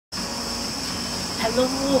Hello,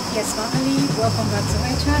 yes family, welcome back to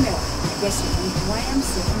my channel. I guess you know why I'm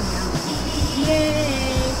sitting down.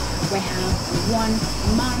 Yay! We have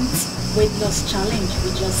 1 month weight loss challenge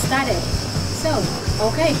we just started. So,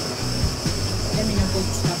 okay, let me not get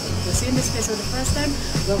started. If you're seeing this face for the first time,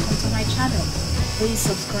 welcome to my channel. Please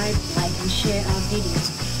subscribe, like and share our videos.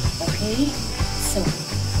 Okay, so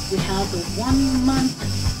we have the 1 month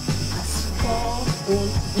as 4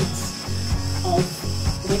 whole weeks of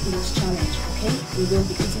weight loss challenge. Okay, we will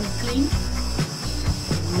be eating clean,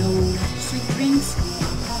 no sweet drinks, no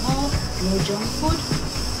alcohol, no junk food.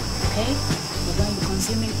 Okay, we're going to be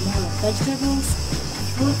consuming more of vegetables,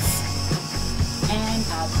 fruits, and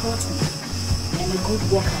our protein, and a good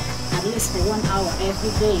workout, at least for 1 hour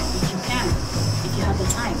every day if you can, if you have the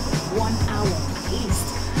time. 1 hour at least.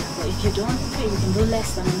 But if you don't, okay, you can do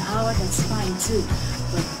less than an hour, that's fine too.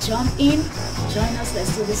 But jump in, join us,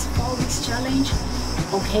 let's do this 4 weeks challenge.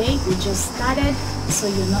 Okay, we just started, so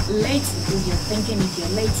you're not late, because you're thinking if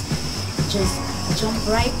you're late, just jump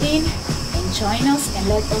right in and join us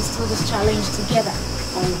and let us do this challenge together.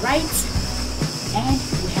 Alright, and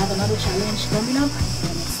we have another challenge coming up,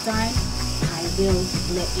 and it's time I will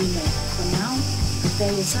let you know. For now,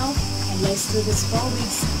 prepare yourself and let's do this 4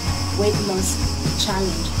 weeks weight loss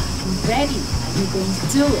challenge. Are you ready? Are you going to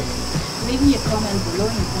do it? Leave me a comment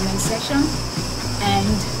below in the comment section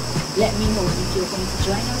and let me know if you're going to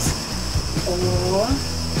join us, or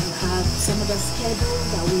you have some other schedule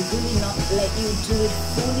that will really not let you do it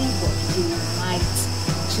fully, but you might.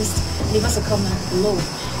 Just leave us a comment below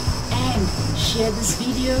and share this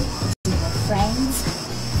video to your friends,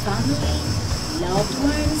 family, loved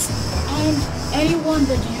ones, and anyone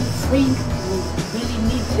that you think will really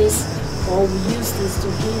need this or will use this to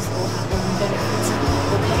his or her own benefit.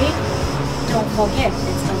 Okay? Don't forget,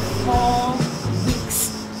 it's a 4 weeks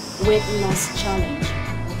weight loss challenge.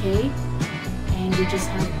 Okay? And we just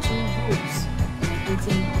have 2 rules: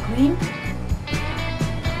 eating clean,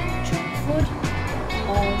 junk food,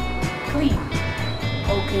 or clean.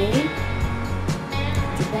 Okay?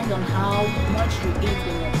 Depends on how much you eat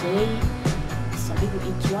in a day. Some people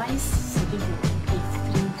eat twice, some people eat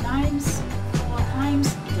 3 times, 4 times.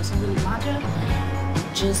 It doesn't really matter.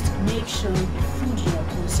 Just make sure the food you're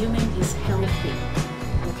consuming is healthy.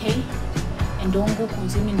 Okay? And don't go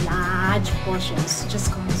consuming large portions.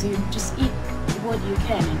 Just eat what you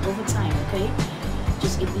can, and over time, okay?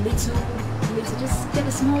 Just eat little, just get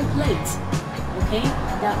a small plate, okay?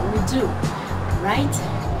 That will do, right?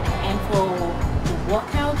 And for the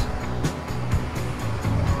workout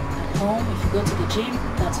at home, if you go to the gym,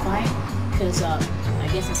 that's fine, because I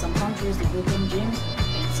guess in some countries they open gyms,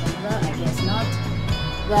 in some other, I guess not.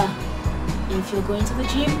 Well, if you're going to the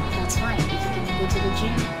gym, that's fine. If you can go to the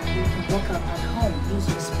gym, you can work out at home, use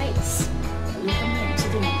your space. Look at me, I'm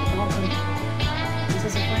sitting on the balcony. This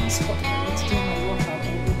is a fine spot for me to do my workout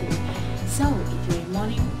every day. So, if you're a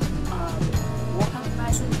morning workout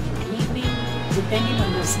person, if you're evening, depending on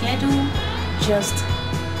your schedule, just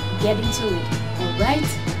get into it. Alright?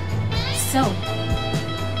 So,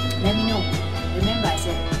 let me know. Remember, I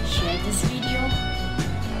said share this video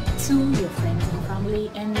to your friends and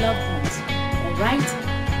family and loved ones. Alright?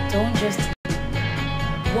 Don't just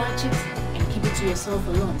watch it and keep it to yourself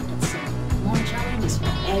alone. It's one challenge is for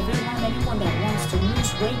anyone that wants to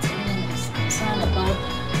lose weight, anyone is concerned about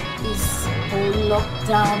this whole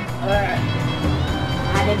lockdown,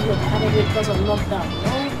 added weight because of lockdown.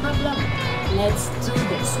 No problem. Let's do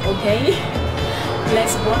this, okay?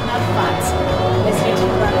 Let's burn that fat. Let's get you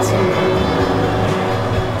back to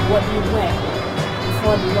what you were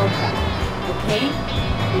before the lockdown. Okay?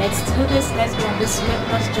 Let's do this. Let's go on this weight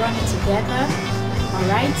loss journey together.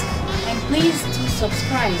 Alright? And please do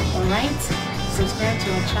subscribe, alright? Subscribe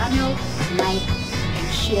to our channel, like and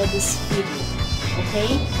share this video.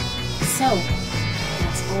 Okay? So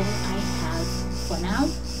that's all I have for now.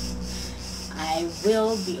 I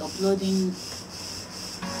will be uploading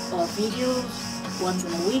videos once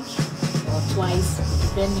in a week or twice,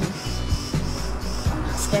 depending on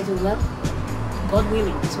our schedule. Well, God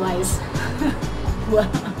willing, twice. Well,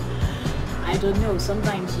 I don't know,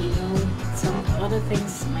 sometimes, you know, some other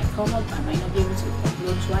things might come up. I might not be able to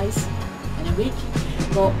upload twice in a week.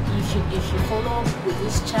 But if you follow up with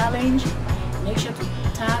this challenge, make sure to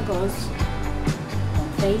tag us on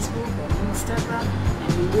Facebook or Instagram,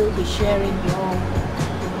 and we will be sharing your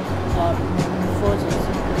photos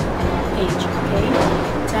on our page. Okay?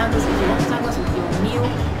 Tag us if you want to tag us with your meal,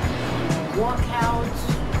 your workout,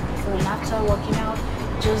 before and after working out.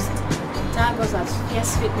 Just tag us as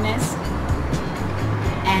Fierce Fitness,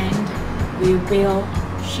 and we will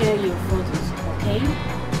share your photos, okay?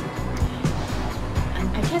 And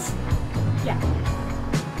I guess, yeah,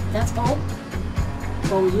 That's all.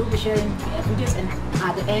 But we will be sharing videos, and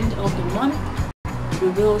at the end of the month we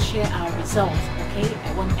will share our results. Okay,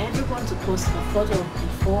 I want everyone to post a photo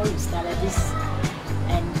before you started this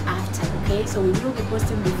and after. Okay, so we will be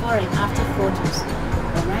posting before and after photos.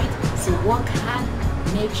 All right, so work hard,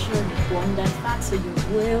 make sure you burn that fat so you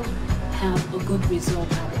will have a good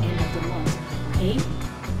result at the end of the month. Okay,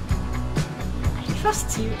 I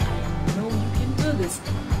trust you. I know you can do this.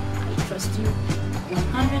 I trust you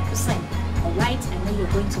 100%. All right, I know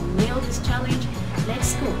you're going to nail this challenge.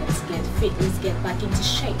 Let's go. Let's get fit. Let's get back into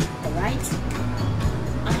shape. All right.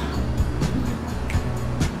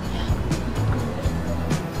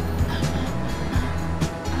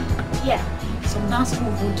 Yeah. Some dance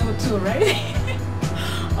move will do too, right?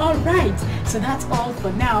 All right. So that's all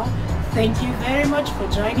for now. Thank you very much for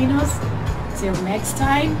joining us. Till next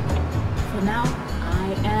time. For now,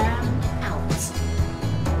 I am